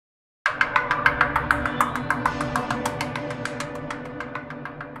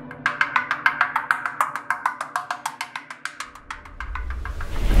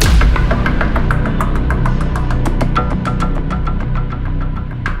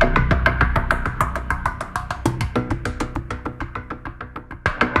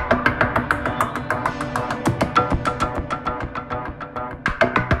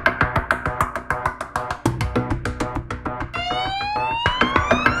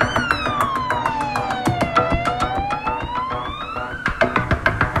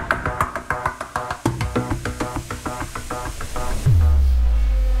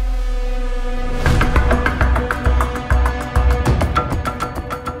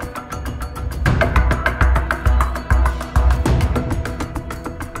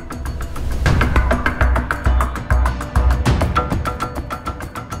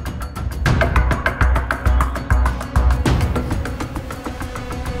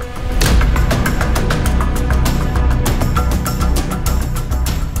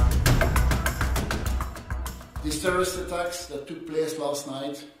that took place last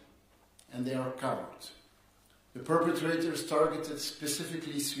night, and they are covered. The perpetrators targeted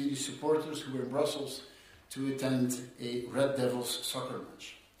specifically Swedish supporters who were in Brussels to attend a Red Devils soccer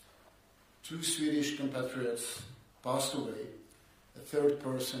match. 2 Swedish compatriots passed away. A 3rd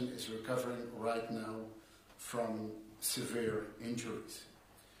person is recovering right now from severe injuries.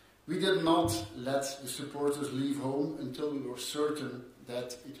 We did not let the supporters leave home until we were certain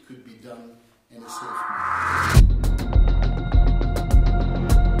that it could be done in a safe manner.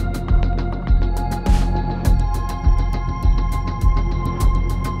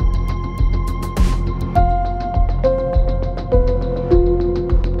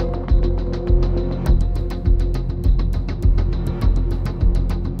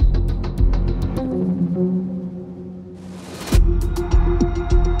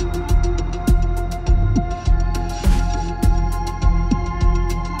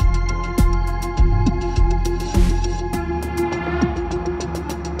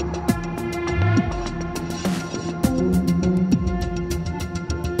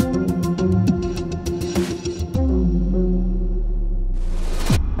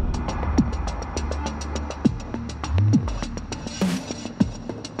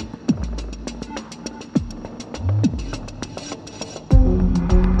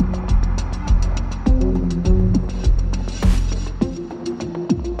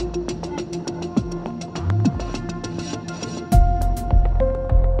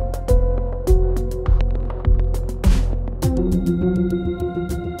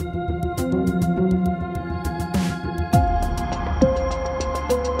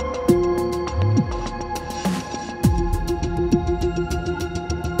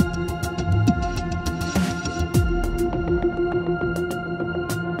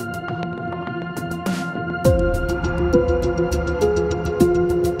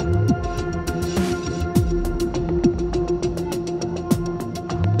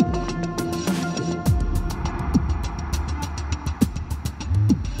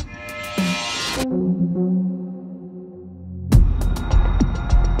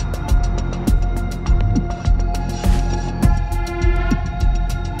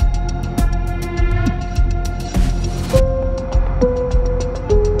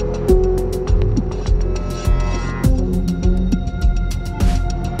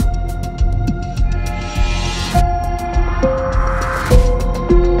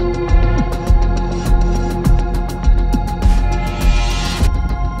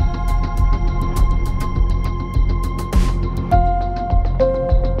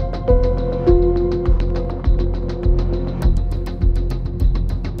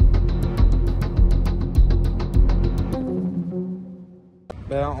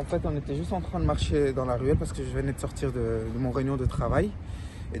 En fait, on était juste en train de marcher dans la ruelle parce que je venais de sortir de mon réunion de travail.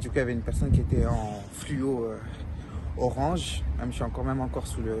 Et du coup, il y avait une personne qui était en fluo orange. Même, je suis encore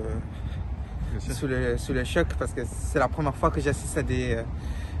sous le choc parce que c'est la première fois que j'assiste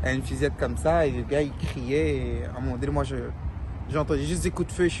à une fusillade comme ça. Et le gars, il criait. Et à un moment donné, moi, j'ai entendu juste des coups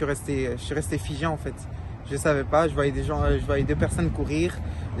de feu et je suis resté figé en fait. Je ne savais pas, je voyais 2 personnes courir.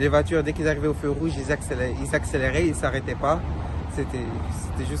 Les voitures, dès qu'ils arrivaient au feu rouge, ils accéléraient, ils ne s'arrêtaient pas. C'était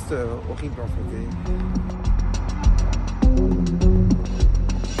juste horrible en fait.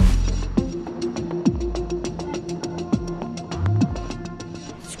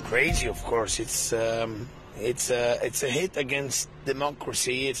 It's crazy, of course. It's a hit against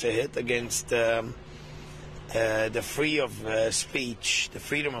democracy. It's a hit against the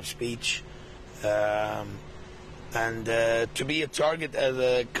freedom of speech, and to be a target as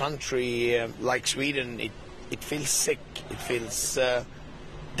a country like Sweden, it feels sick. It feels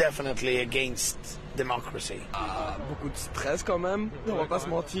definitely against democracy. Beaucoup de stress quand même, on va pas se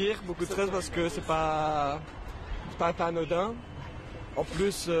mentir. Beaucoup de stress parce que c'est pas anodin. En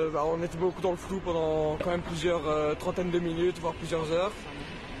plus, on était beaucoup dans le flou pendant quand même plusieurs trentaines de minutes, voire plusieurs heures.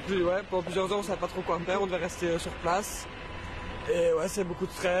 Pendant plusieurs heures, on savait pas trop quoi faire, on devait rester sur place. Et ouais, c'est beaucoup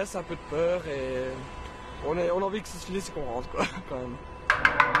de stress, un peu de peur et on a envie que ça se finisse et qu'on rentre quoi, quand même.